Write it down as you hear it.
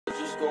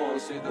go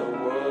and see the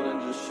world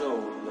and just show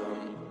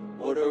them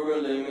what it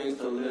really means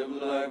to live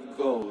life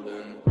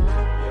golden.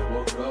 Yeah,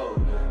 we're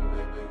golden,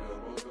 baby girl,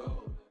 we're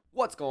golden.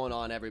 What's going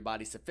on,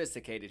 everybody?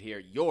 Sophizzticated here,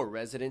 your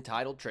resident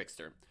title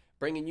trickster,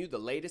 bringing you the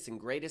latest and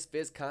greatest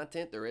Fizz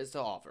content there is to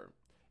offer.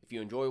 If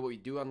you enjoy what we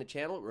do on the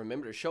channel,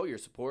 remember to show your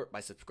support by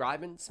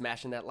subscribing,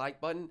 smashing that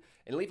like button,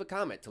 and leave a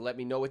comment to let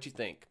me know what you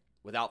think.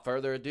 Without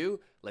further ado,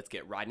 let's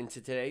get right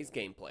into today's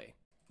gameplay.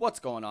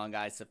 What's going on,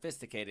 guys?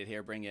 Sophizzticated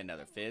here, bringing you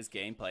another Fizz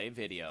gameplay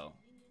video.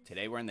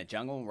 Today we're in the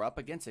jungle and we're up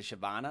against a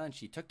Shyvana, and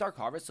she took Dark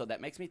Harvest, so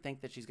that makes me think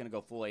that she's going to go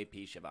full AP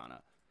Shyvana.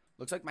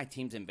 Looks like my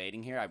team's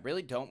invading here. I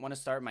really don't want to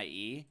start my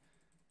E,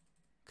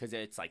 because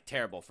it's like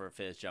terrible for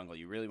Fizz Jungle.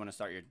 You really want to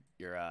start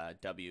your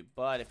W,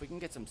 but if we can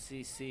get some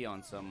CC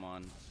on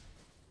someone,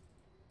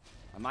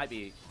 I might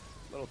be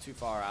a little too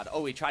far out.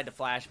 Oh, he tried to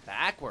flash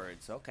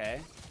backwards.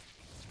 Okay.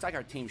 Looks like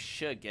our team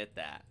should get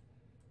that.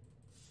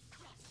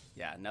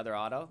 Yeah, another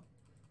auto.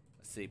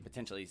 Let's see,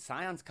 potentially.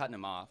 Sion's cutting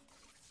him off.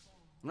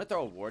 I'm going to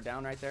throw a ward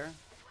down right there.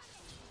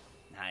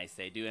 Nice,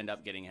 they do end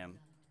up getting him.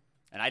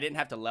 And I didn't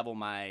have to level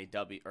my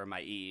W or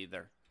my E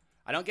either.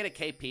 I don't get a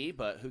KP,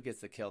 but who gets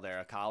the kill there?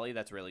 Akali,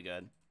 that's really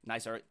good.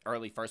 Nice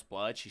early first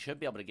blood. She should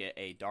be able to get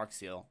a Dark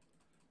Seal.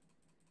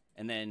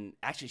 And then,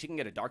 actually, she can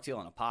get a Dark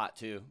Seal in a pot,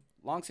 too.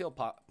 Long Seal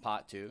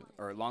pot, too.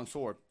 Or Long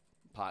Sword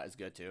pot is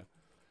good, too.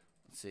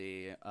 Let's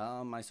see.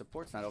 My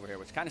support's not over here,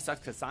 which kind of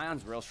sucks because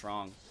Sion's real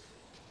strong.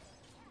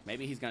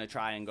 Maybe he's going to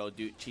try and go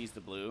cheese the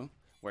blue,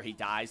 where he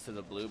dies to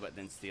the blue but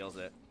then steals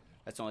it.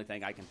 That's the only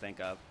thing I can think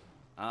of.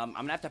 I'm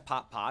going to have to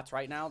pop pots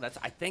right now.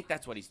 I think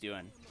that's what he's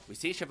doing. We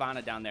see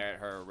Shyvana down there at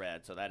her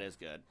red, so that is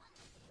good.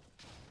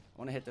 I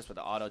want to hit this with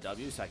the auto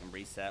W so I can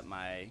reset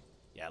my...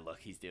 Yeah, look,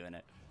 he's doing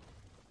it.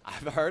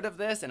 I've heard of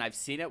this, and I've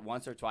seen it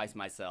once or twice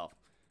myself.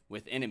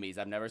 With enemies,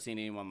 I've never seen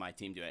anyone on my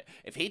team do it.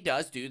 If he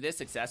does do this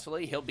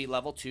successfully, he'll be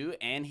level 2,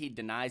 and he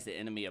denies the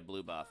enemy a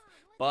blue buff.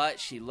 But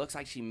she looks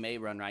like she may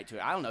run right to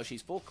it. I don't know.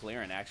 She's full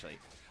clearing, actually.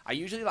 I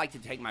usually like to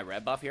take my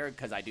red buff here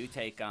because I do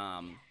take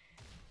the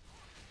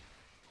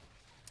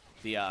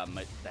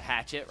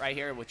hatchet right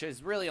here, which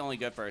is really only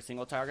good for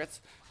single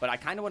targets. But I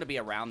kind of want to be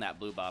around that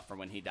blue buff for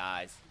when he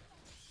dies.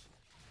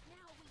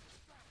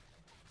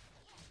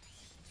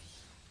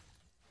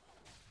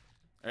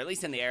 Or at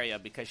least in the area,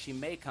 because she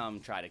may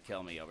come try to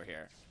kill me over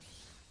here.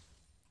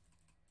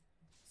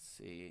 Let's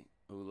see.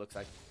 Ooh, looks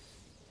like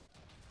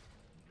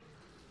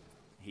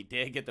he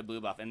did get the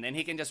blue buff. And then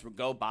he can just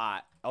go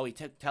bot. Oh, he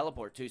took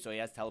teleport too, so he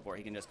has teleport.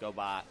 He can just go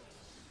bot.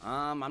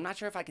 I'm not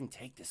sure if I can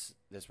take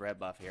this red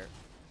buff here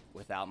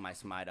without my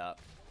smite up.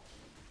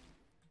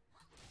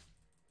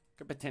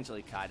 Could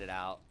potentially kite it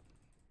out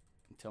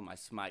until my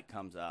smite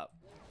comes up.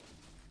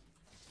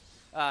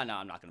 No,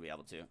 I'm not going to be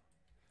able to.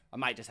 I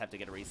might just have to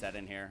get a reset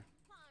in here.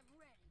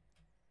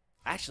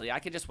 Actually, I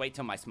could just wait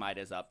till my smite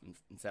is up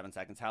in 7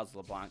 seconds. How's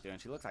LeBlanc doing?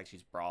 She looks like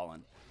she's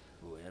brawling.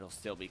 Ooh, it'll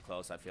still be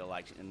close, I feel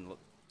like. And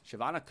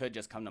Shyvana could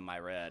just come to my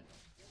red.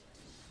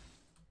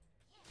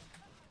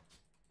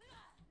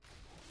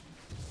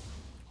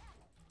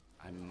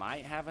 I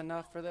might have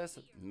enough for this.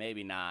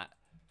 Maybe not.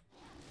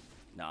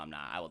 No, I'm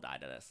not. I will die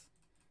to this.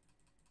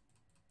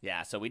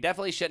 Yeah, so we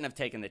definitely shouldn't have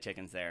taken the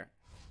chickens there.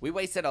 We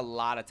wasted a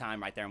lot of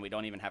time right there, and we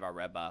don't even have our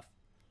red buff.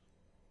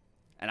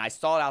 And I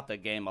stalled out the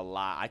game a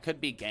lot. I could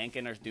be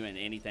ganking or doing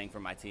anything for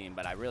my team,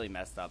 but I really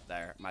messed up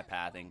there, my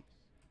pathing.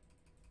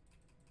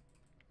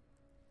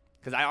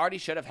 Because I already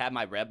should have had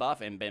my red buff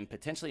and been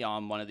potentially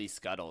on one of these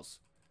scuttles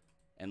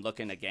and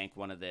looking to gank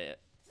one of the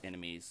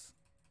enemies.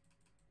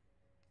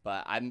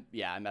 But I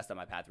messed up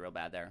my path real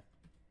bad there.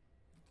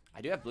 I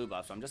do have blue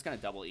buff, so I'm just going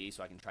to double E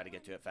so I can try to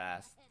get to it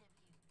fast.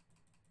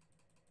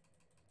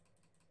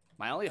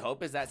 My only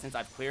hope is that since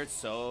I've cleared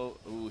so...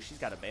 Ooh, she's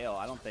got a bail.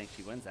 I don't think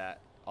she wins that.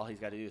 All he's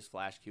got to do is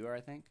flash Q her, I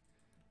think.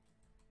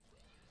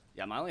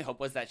 Yeah, my only hope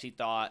was that she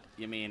thought,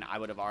 I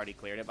would have already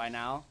cleared it by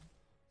now.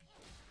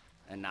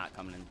 And not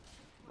coming in,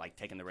 like,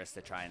 taking the risk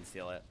to try and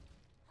steal it.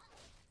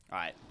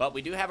 Alright, but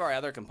we do have our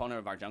other component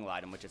of our jungle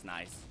item, which is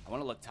nice. I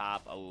want to look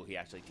top. Oh, he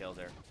actually kills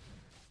her.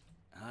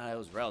 It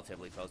was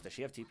relatively close. Does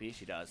she have TP?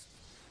 She does.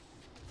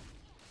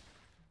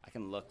 I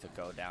can look to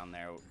go down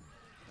there or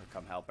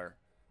come help her.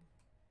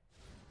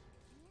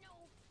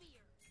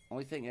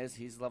 Only thing is,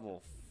 he's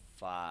level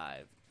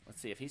 5. Let's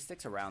see, if he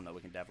sticks around, though,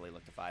 we can definitely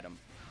look to fight him.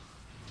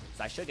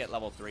 So I should get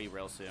level 3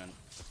 real soon.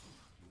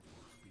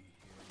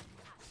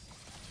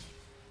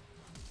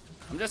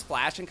 I'm just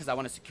flashing because I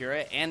want to secure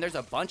it, and there's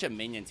a bunch of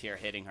minions here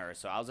hitting her,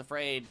 so I was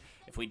afraid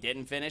if we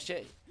didn't finish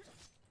it,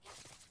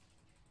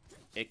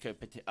 he could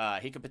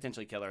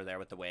potentially kill her there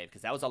with the wave,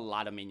 because that was a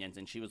lot of minions,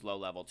 and she was low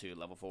level too,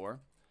 level 4.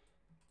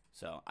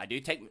 So I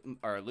do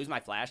lose my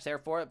flash there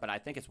for it, but I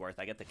think it's worth.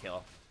 I get the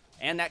kill.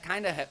 And that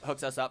kind of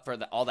hooks us up for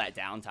all that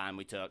downtime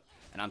we took.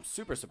 And I'm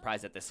super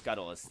surprised that the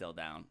scuttle is still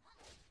down.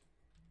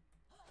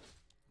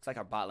 Looks like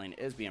our bot lane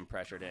is being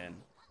pressured in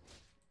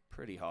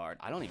pretty hard.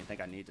 I don't even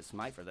think I need to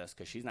smite for this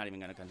because she's not even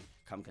going to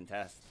come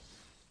contest.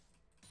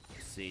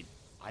 Let's see.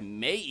 I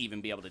may even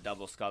be able to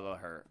double scuttle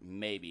her.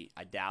 Maybe.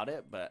 I doubt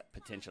it, but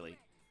potentially.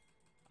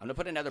 I'm going to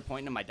put another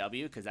point into my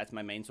W because that's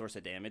my main source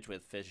of damage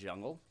with Fizz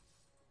Jungle.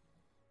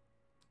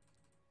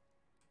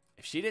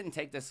 If she didn't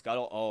take this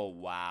scuttle, oh,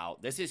 wow.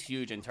 This is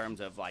huge in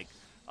terms of, like,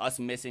 us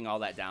missing all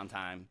that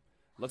downtime.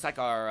 Looks like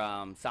our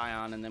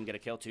Sion and them get a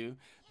kill, too.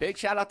 Big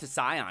shout out to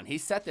Sion. He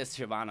set this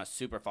Shyvana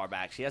super far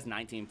back. She has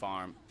 19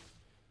 farm.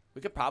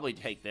 We could probably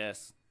take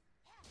this.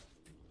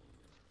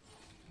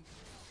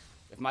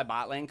 If my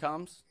bot lane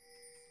comes,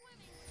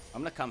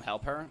 I'm going to come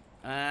help her.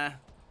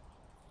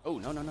 Oh,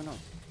 no, no, no, no.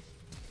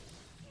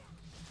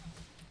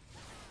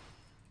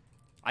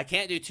 I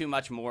can't do too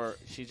much more.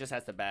 She just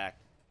has to back.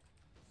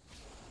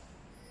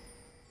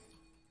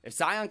 If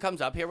Sion comes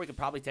up here, we could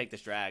probably take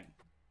this drag.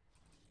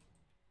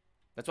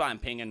 That's why I'm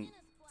pinging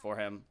for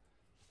him.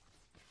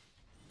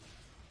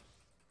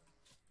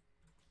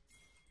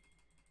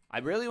 I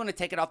really want to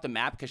take it off the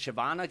map because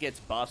Shyvana gets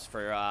buffs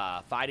for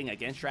fighting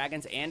against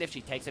dragons. And if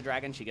she takes a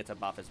dragon, she gets a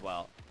buff as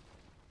well.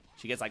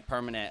 She gets like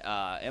permanent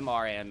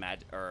MR and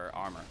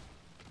armor.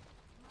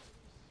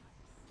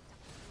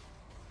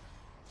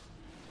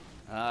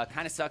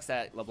 Kind of sucks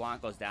that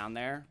LeBlanc goes down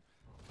there.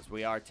 Because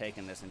we are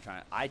taking this and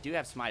trying. I do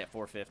have smite at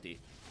 450.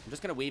 I'm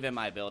just going to weave in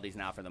my abilities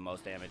now for the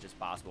most damage as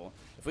possible.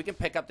 If we can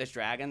pick up this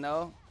dragon,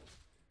 though.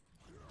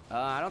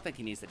 I don't think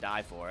he needs to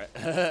die for it.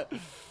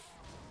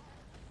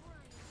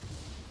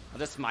 I'll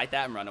just smite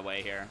that and run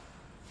away here.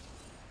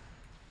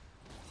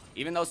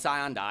 Even though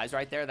Sion dies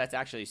right there, that's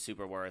actually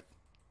super worth.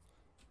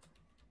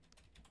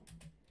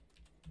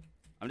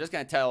 I'm just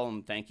going to tell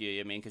him thank you,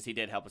 I mean, because he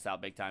did help us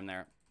out big time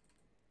there.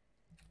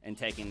 In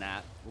taking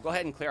that. We'll go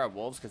ahead and clear our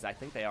wolves because I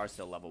think they are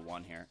still level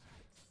 1 here.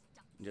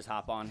 And just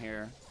hop on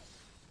here.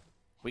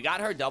 We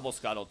got her double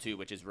scuttle too,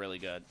 which is really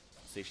good.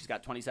 See, she's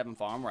got 27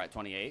 farm. We're at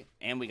 28.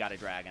 And we got a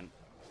dragon.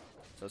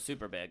 So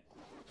super big.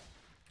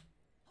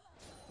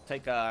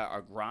 Take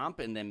our Gromp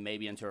and then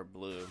maybe into her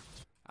blue.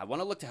 I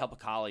want to look to help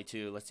Akali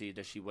too. Let's see,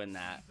 does she win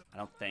that? I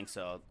don't think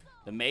so.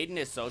 The Maiden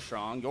is so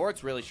strong.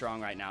 Yorick's really strong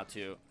right now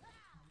too.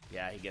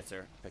 Yeah, he gets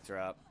her. Picks her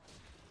up.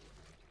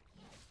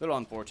 A little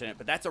unfortunate,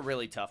 but that's a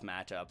really tough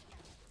matchup.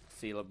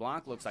 See,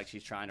 LeBlanc looks like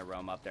she's trying to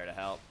roam up there to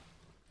help.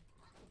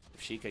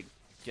 If she could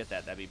get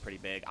that, that'd be pretty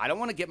big. I don't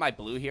want to get my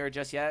blue here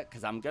just yet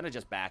because I'm going to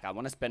just back. I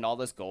want to spend all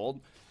this gold,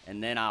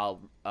 and then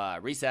I'll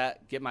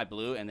reset, get my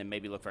blue, and then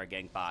maybe look for a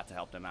gank bot to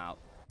help them out.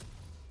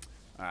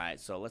 All right,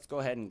 so let's go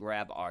ahead and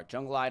grab our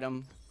jungle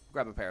item,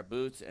 grab a pair of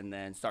boots, and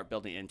then start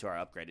building into our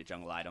upgraded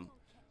jungle item.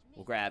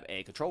 We'll grab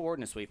a control ward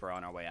and a sweeper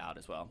on our way out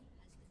as well.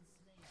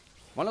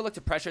 Want to look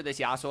to pressure this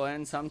Yasuo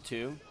in some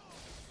too.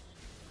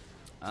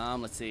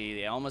 Let's see.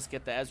 They almost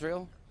get the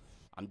Ezreal.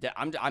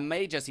 I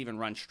may just even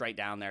run straight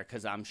down there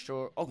because I'm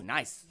sure. Oh,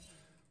 nice.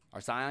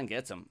 Our Sion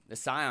gets him.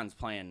 This Sion's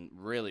playing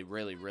really,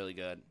 really, really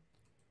good.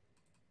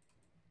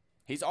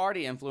 He's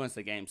already influenced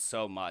the game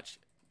so much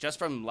just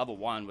from level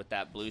 1 with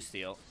that blue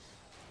steel.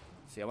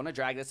 See, I want to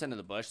drag this into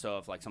the bush so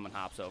if like someone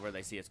hops over,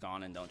 they see it's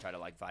gone and don't try to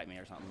like fight me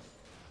or something.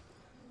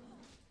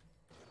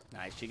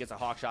 Nice. She gets a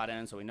hawk shot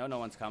in, so we know no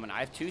one's coming. I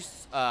have 2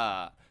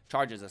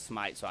 charges of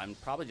smite, so I'm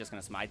probably just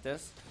going to smite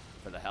this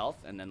for the health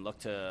and then look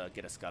to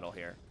get a scuttle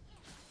here.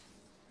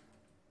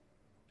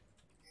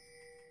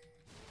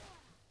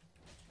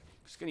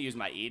 Just going to use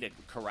my E to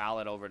corral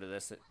it over to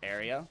this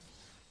area.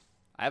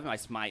 I have my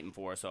smite in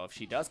 4, so if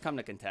she does come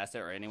to contest it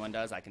or anyone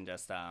does, I can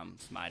just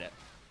smite it.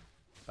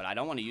 But I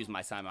don't want to use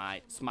my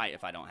smite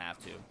if I don't have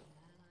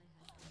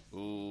to.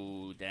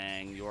 Ooh,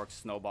 dang. York's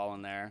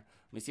snowballing there.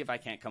 Let me see if I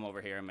can't come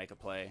over here and make a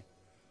play.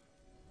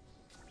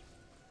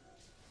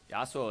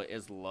 Yasuo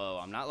is low.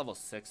 I'm not level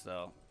 6,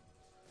 though.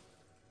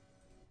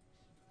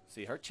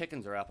 See, her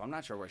chickens are up. I'm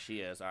not sure where she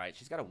is. All right,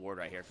 she's got a ward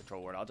right here,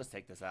 control ward. I'll just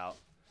take this out.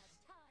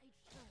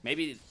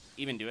 Maybe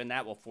even doing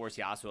that will force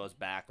Yasuo's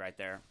back right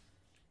there.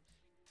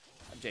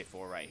 I have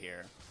J4 right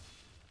here.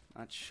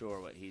 Not sure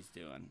what he's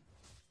doing.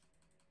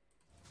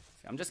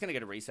 See, I'm just going to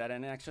get a reset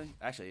in, actually.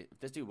 Actually, if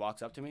this dude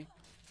walks up to me,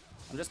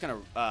 I'm just going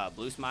to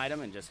blue smite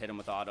him and just hit him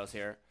with autos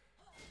here.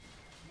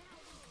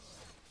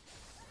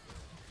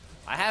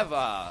 I have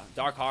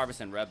Dark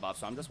Harvest and red buff,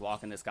 so I'm just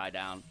walking this guy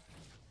down.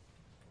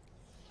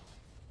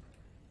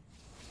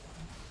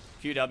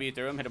 QW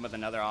through him, hit him with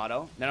another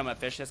auto. Then I'm going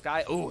to fish this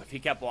guy. Ooh, if he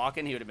kept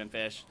walking, he would have been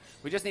fished.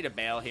 We just need a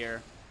bail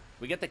here.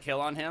 We get the kill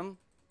on him.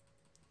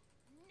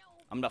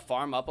 I'm going to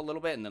farm up a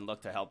little bit and then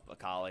look to help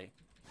Akali.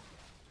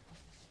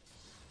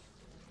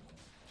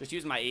 Just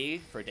use my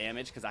E for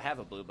damage because I have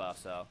a blue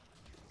buff, so.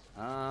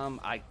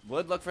 I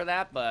would look for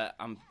that, but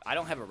I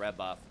don't have a red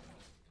buff.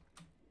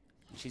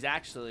 She's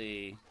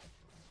actually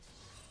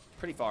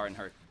pretty far in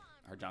her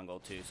jungle,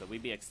 too, so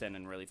we'd be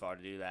extending really far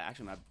to do that.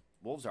 Actually, my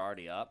wolves are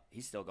already up.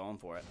 He's still going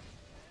for it.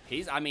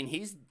 He's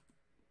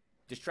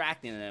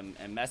distracting them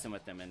and messing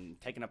with them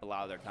and taking up a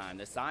lot of their time.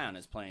 This Sion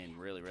is playing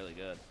really, really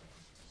good.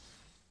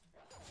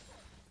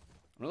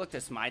 I'm going to look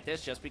to smite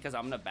this just because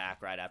I'm going to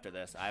back right after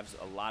this. I have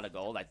a lot of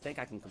gold. I think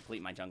I can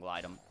complete my jungle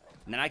item.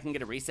 And then I can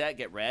get a reset,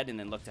 get red, and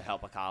then look to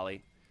help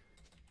Akali.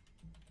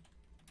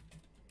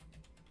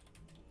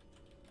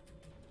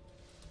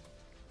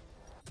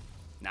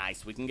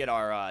 Nice. We can get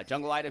our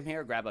jungle item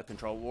here, grab a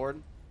control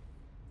ward.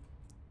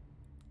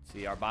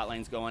 See, our bot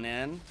lane's going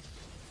in.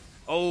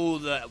 Oh,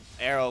 the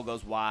arrow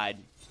goes wide.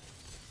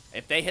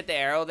 If they hit the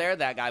arrow there,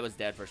 that guy was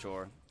dead for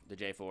sure. The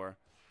J4.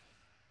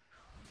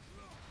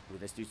 Ooh,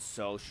 this dude's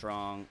so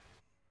strong.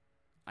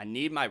 I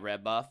need my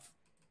red buff.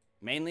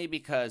 Mainly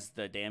because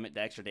the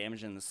extra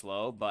damage and the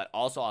slow, but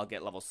also I'll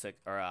get level 6,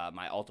 or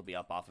my ult will be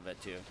up off of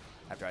it too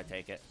after I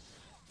take it.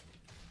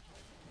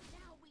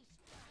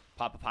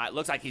 Pop a pie.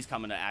 Looks like he's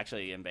coming to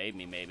actually invade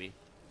me, maybe.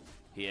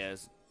 He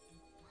is.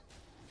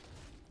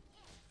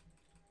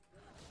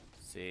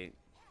 See.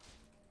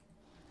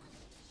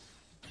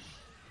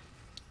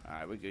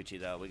 Alright, we're Gucci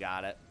though. We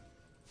got it.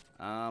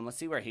 Let's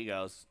see where he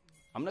goes.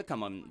 I'm gonna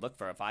come and look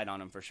for a fight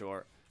on him for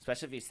sure.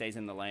 Especially if he stays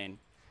in the lane.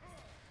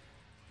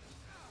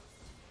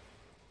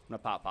 I'm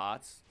gonna pop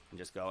pots and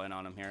just go in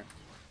on him here.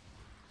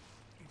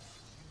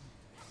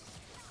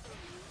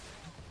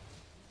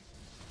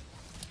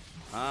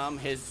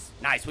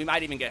 Nice. We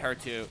might even get her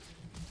too.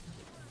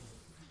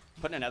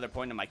 Putting another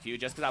point in my Q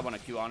just because I want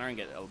to Q on her and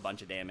get a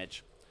bunch of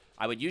damage.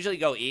 I would usually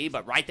go E,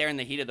 but right there in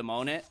the heat of the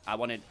moment, I'm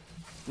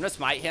gonna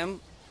smite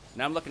him.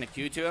 Now I'm looking to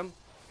Q to him.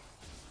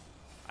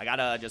 I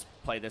gotta just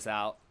play this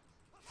out.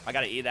 I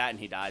gotta E that and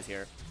he dies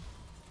here.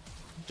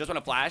 Just want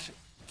to flash,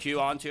 Q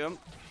onto him.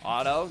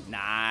 Auto.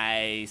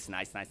 Nice.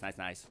 Nice.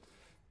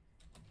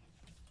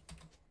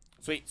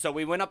 Sweet. So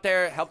we went up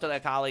there, helped the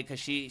Akali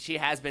because she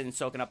has been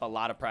soaking up a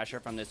lot of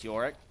pressure from this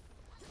Yorick.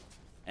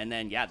 And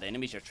then, yeah, the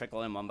enemies just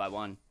trickle in one by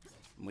one.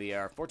 We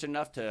are fortunate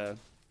enough to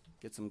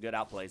get some good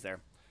outplays there.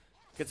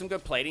 Get some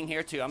good plating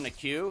here, too. I'm going to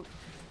Q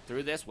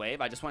through this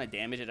wave. I just want to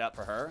damage it up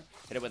for her.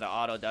 Hit it with an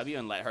auto W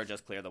and let her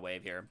just clear the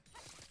wave here.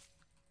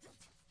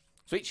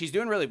 Sweet. She's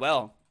doing really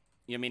well.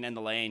 You know what I mean? In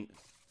the lane.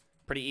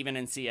 Pretty even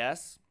in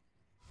CS.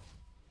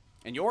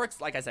 And Yorick's,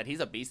 like I said, he's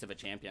a beast of a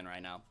champion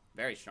right now.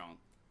 Very strong.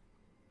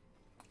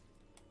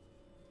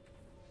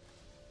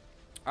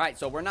 All right,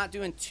 so we're not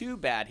doing too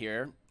bad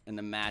here in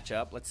the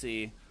matchup. Let's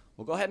see.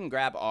 We'll go ahead and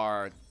grab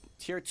our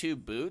tier 2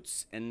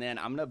 boots, and then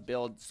I'm going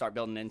to start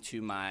building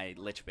into my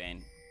Lich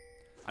Bane.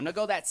 I'm going to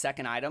go that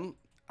second item.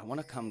 I want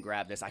to come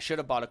grab this. I should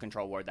have bought a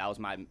control ward. That was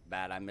my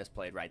bad. I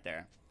misplayed right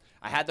there.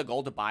 I had the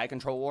gold to buy a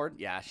control ward.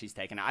 Yeah, she's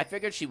taking it. I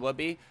figured she would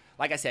be.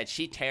 Like I said,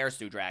 she tears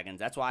through dragons.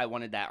 That's why I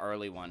wanted that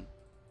early one.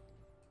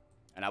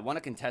 And I want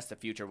to contest the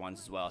future ones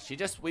as well.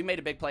 We made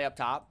a big play up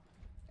top,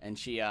 and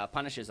she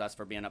punishes us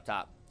for being up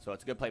top. So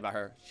it's a good play by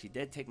her. She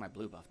did take my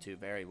blue buff too.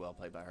 Very well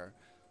played by her.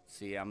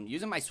 See, I'm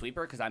using my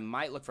sweeper because I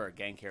might look for a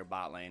gank here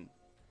bot lane.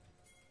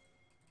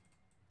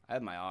 I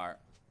have my R.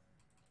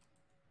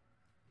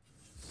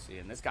 See,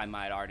 and this guy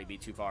might already be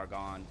too far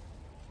gone.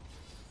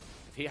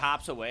 If he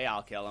hops away,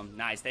 I'll kill him.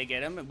 Nice, they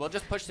get him. And we'll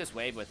just push this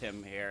wave with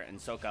him here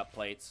and soak up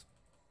plates.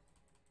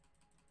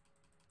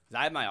 Because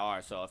I have my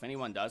R, so if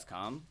anyone does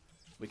come,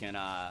 we can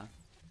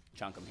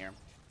chunk him here.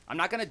 I'm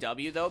not going to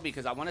W, though,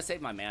 because I want to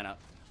save my mana.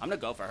 I'm going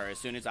to go for her as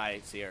soon as I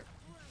see her.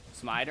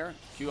 Smite her.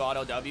 Q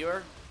auto W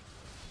her.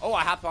 Oh,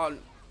 I hop on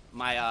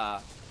my...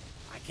 I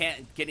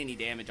can't get any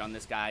damage on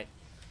this guy.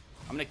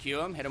 I'm going to Q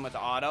him. Hit him with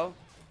the auto.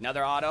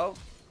 Another auto.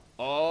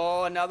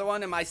 Oh, another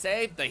one. Am I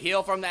safe? The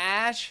heal from the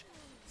Ashe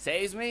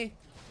saves me.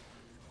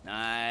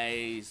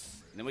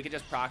 Nice. And then we can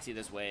just proxy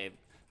this wave.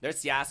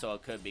 There's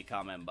Yasuo could be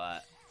coming,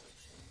 but...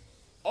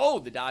 Oh,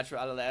 the dodge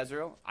out of the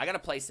Ezreal. I got to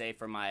play safe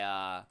for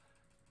my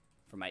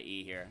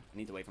E here. I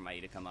need to wait for my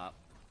E to come up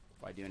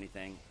before I do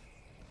anything.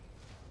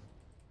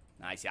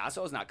 Nice.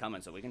 Yasuo's not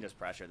coming, so we can just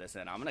pressure this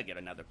in. I'm going to get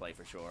another play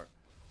for sure.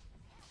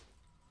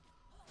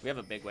 We have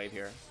a big wave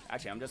here.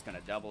 Actually, I'm just going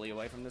to double E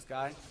away from this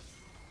guy.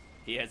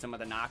 He hits him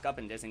with a knock-up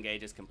and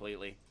disengages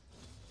completely.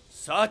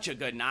 Such a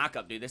good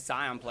knock-up, dude. This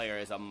Sion player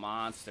is a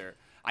monster.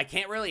 I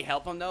can't really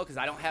help him, though, because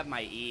I don't have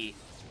my E.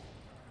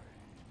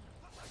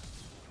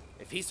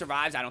 If he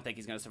survives, I don't think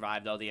he's going to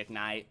survive, though, the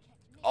Ignite.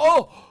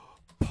 Oh!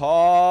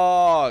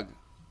 Pog!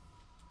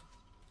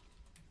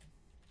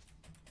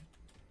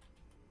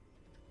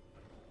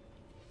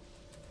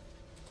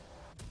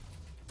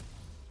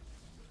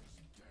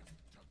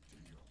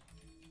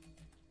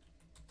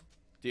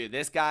 Dude,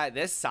 this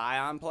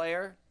Sion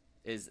player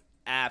is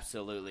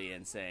absolutely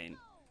insane.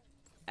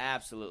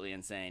 Absolutely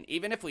insane.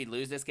 Even if we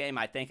lose this game,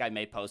 I think I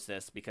may post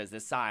this because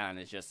this Sion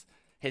is just...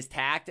 His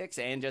tactics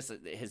and just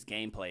his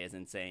gameplay is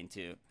insane,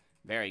 too.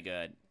 Very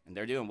good. And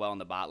they're doing well in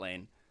the bot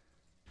lane.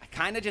 I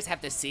kind of just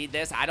have to seed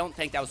this. I don't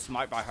think that was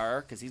smart by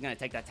her because he's going to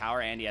take that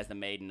tower and he has the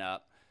Maiden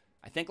up.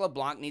 I think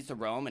LeBlanc needs to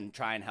roam and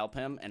try and help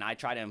him, and I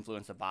try to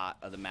influence the bot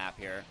of the map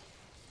here.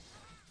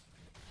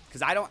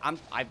 Because I'm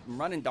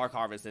running Dark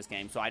Harvest this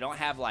game, so I don't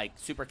have, like,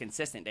 super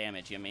consistent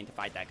damage, you know what I mean, to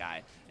fight that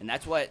guy. And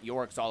that's what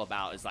Yorick's all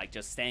about, is, like,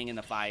 just staying in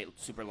the fight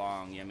super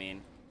long, you know what I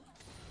mean.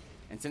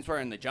 And since we're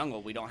in the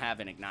jungle, we don't have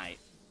an Ignite.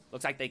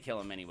 Looks like they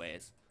kill him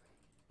anyways.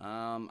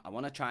 I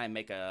want to try and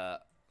make a...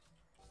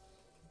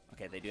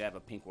 Okay, they do have a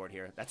pink ward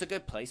here. That's a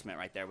good placement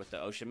right there with the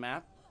ocean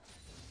map.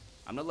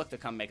 I'm going to look to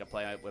come make a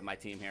play with my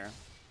team here.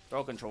 Throw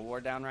a control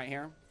ward down right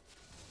here.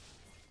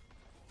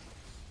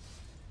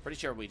 Pretty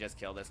sure we just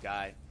kill this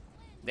guy.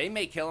 They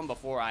may kill him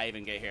before I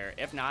even get here.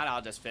 If not,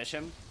 I'll just fish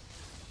him.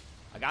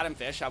 I got him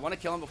fish. I want to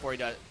kill him before he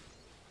does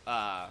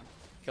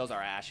Kills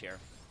our Ashe here.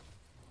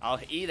 I'll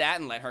E that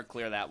and let her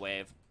clear that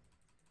wave.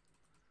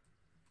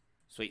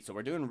 Sweet. So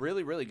we're doing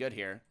really, really good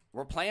here.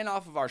 We're playing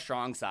off of our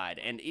strong side.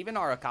 And even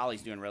our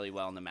Akali's doing really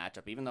well in the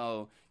matchup, even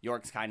though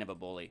York's kind of a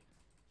bully.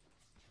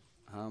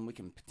 We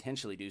can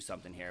potentially do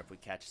something here if we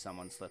catch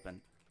someone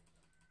slipping.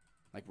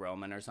 Like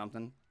Roman or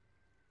something.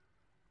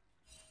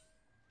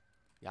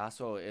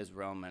 Yasuo is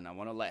Roman. I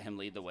want to let him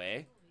lead the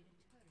way.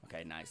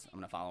 Okay, nice. I'm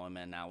going to follow him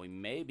in now. We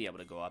may be able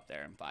to go up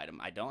there and fight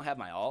him. I don't have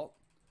my ult,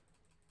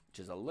 which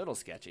is a little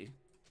sketchy.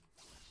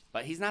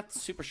 But he's not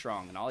super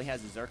strong, and all he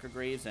has is Zerker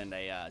Greaves and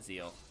a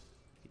Zeal.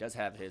 He does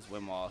have his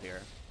Wind Wall here.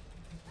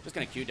 Just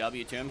going to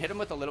QW to him. Hit him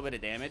with a little bit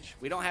of damage.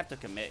 We don't have to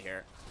commit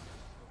here.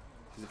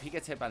 Because if he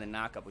gets hit by the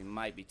knockup, we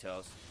might be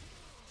toast.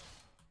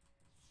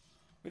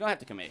 We don't have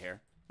to commit here.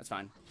 That's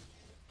fine.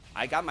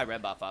 I got my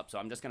red buff up, so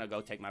I'm just going to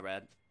go take my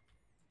red.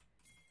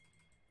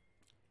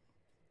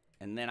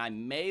 And then I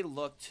may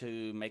look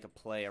to make a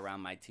play around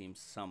my team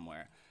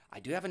somewhere. I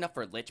do have enough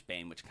for Lich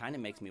Bane, which kind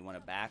of makes me want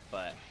to back,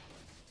 but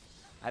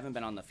I haven't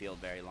been on the field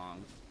very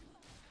long.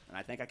 And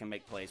I think I can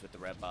make plays with the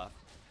red buff.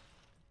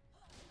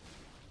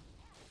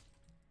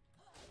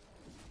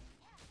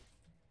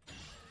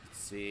 Let's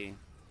see.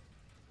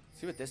 Let's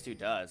see what this dude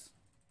does.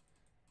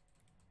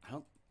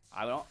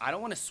 I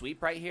don't want to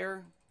sweep right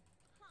here.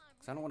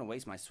 Because I don't want to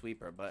waste my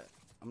sweeper, but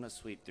I'm going to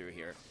sweep through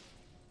here.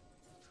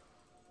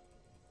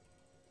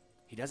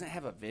 He doesn't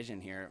have a vision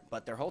here,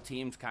 but their whole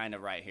team's kind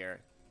of right here,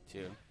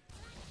 too.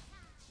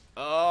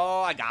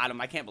 Oh, I got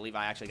him. I can't believe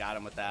I actually got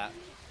him with that.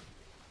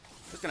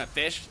 Just going to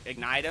fish,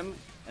 ignite him,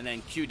 and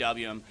then QW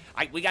him.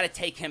 We got to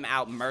take him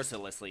out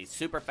mercilessly,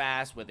 super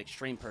fast with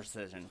extreme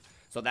precision.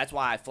 So that's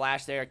why I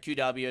flashed there,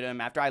 QW'd him.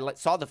 After I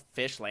saw the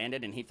fish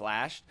landed and he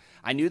flashed,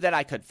 I knew that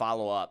I could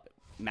follow up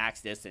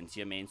max distance,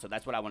 you know what I mean? So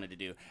that's what I wanted to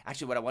do.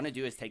 Actually, what I want to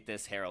do is take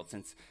this Herald.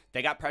 Since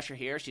they got pressure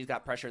here, she's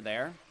got pressure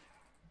there.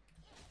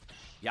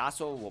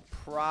 Yasuo will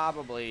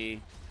probably...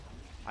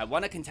 I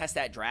want to contest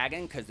that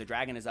dragon because the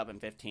dragon is up in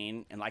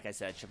 15. And like I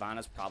said,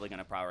 Shyvana's probably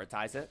going to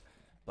prioritize it.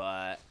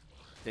 But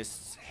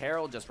this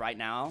Herald just right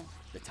now,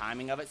 the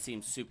timing of it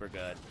seems super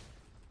good.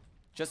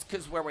 Just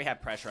because where we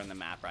have pressure on the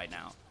map right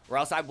now. Or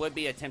else I would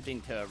be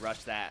attempting to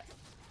rush that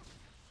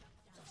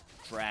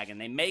dragon.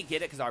 They may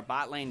get it because our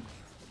bot lane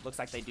looks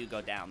like they do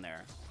go down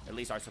there. At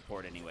least our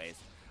support anyways.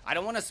 I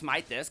don't want to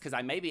smite this because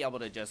I may be able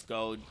to just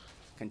go...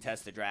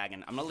 contest the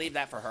dragon. I'm gonna leave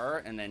that for her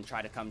and then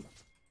try to come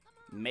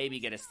maybe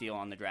get a steal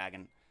on the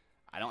dragon.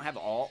 I don't have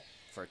ult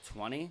for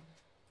 20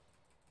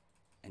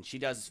 and she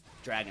does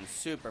dragon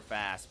super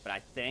fast, but I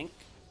think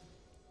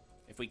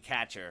if we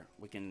catch her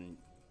we can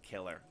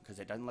kill her because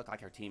it doesn't look like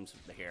her team's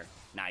here.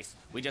 Nice.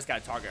 We just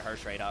gotta target her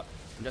straight up.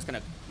 I'm just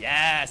gonna...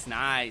 Yes,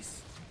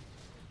 nice.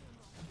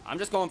 I'm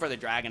just going for the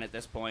dragon at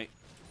this point.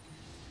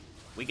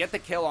 We get the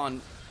kill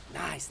on...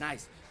 Nice,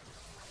 nice.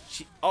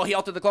 Oh, he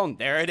ulted the clone.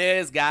 There it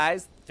is,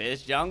 guys.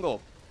 Fizz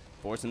Jungle.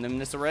 Forcing them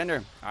to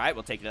surrender. All right,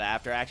 we'll take it to the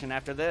after action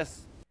after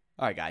this.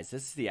 All right, guys,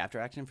 this is the after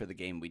action for the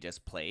game we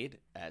just played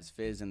as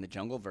Fizz in the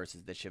jungle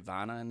versus the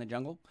Shyvana in the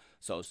jungle.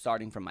 So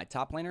starting from my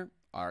top laner,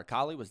 our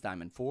Akali was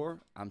Diamond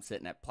 4. I'm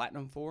sitting at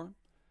Platinum 4.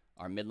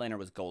 Our mid laner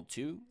was Gold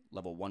 2,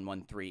 level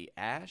 113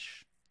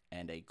 Ashe,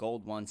 and a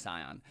Gold 1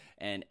 Sion.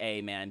 And,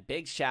 hey, man,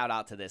 big shout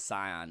out to this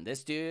Sion.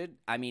 This dude,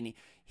 I mean...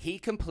 He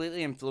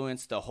completely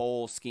influenced the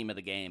whole scheme of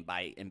the game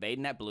by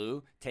invading that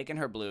blue, taking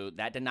her blue.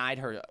 That denied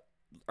her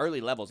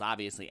early levels,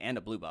 obviously, and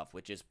a blue buff,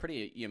 which is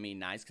pretty,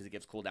 nice because it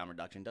gives cooldown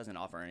reduction. Doesn't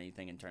offer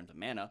anything in terms of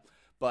mana.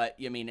 But,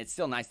 it's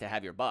still nice to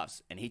have your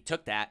buffs. And he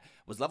took that,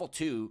 was level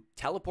 2,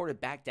 teleported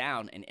back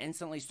down, and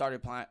instantly started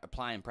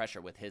applying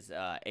pressure with his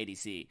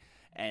ADC.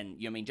 And,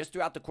 just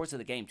throughout the course of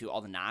the game, too,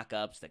 all the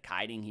knockups, the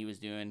kiting he was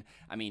doing.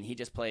 I mean, he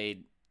just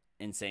played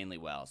insanely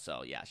well.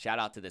 So, yeah, shout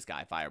out to this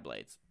guy,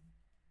 Fireblades.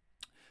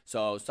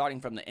 So,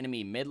 starting from the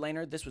enemy mid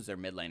laner, this was their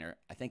mid laner.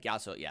 I think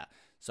Yasuo, yeah.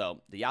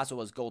 So, the Yasuo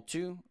was gold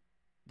 2.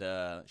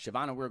 The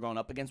Shyvana we were going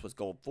up against was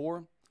gold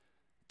 4.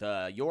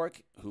 The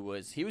York,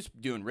 he was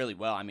doing really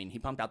well. I mean, he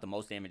pumped out the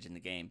most damage in the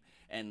game.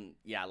 And,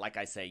 yeah, like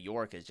I say,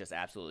 York is just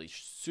absolutely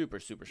super,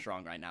 super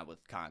strong right now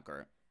with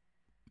Conquer.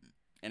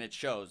 And it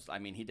shows. I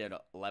mean, he did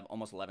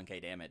almost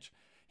 11k damage.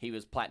 He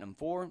was Platinum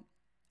 4.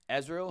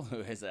 Ezreal,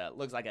 who is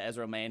looks like an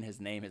Ezreal main. His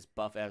name is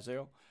Buff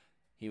Ezreal.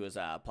 He was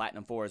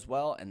Platinum 4 as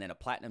well, and then a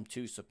Platinum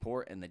 2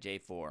 support in the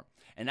J4.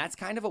 And that's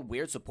kind of a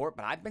weird support,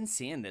 but I've been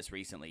seeing this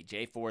recently,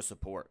 J4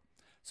 support.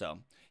 So,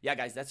 yeah,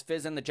 guys, that's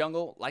Fizz in the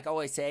jungle. Like I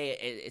always say,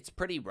 it's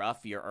pretty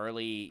rough, your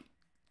early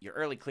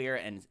clear,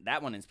 and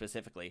that one in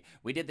specifically.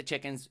 We did the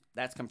chickens.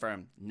 That's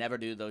confirmed. Never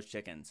do those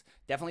chickens.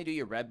 Definitely do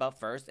your red buff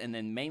first, and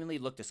then mainly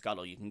look to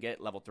scuttle. You can get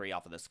level 3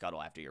 off of the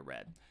scuttle after your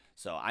red.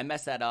 So, I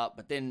messed that up,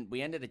 but then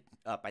we ended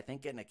up, I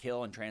think, getting a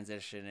kill and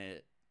transition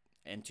it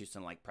into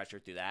some pressure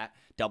through that.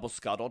 Double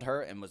scuttled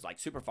her and was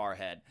super far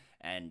ahead.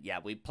 And yeah,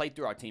 we played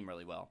through our team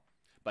really well.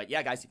 But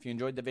yeah, guys, if you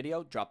enjoyed the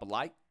video, drop a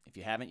like. If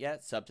you haven't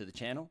yet, sub to the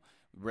channel.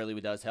 It really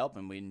does help,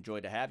 and we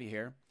enjoy to have you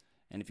here.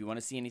 And if you want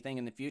to see anything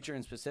in the future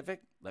in specific,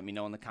 let me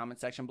know in the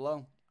comment section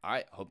below. All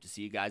right, hope to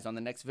see you guys on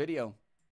the next video.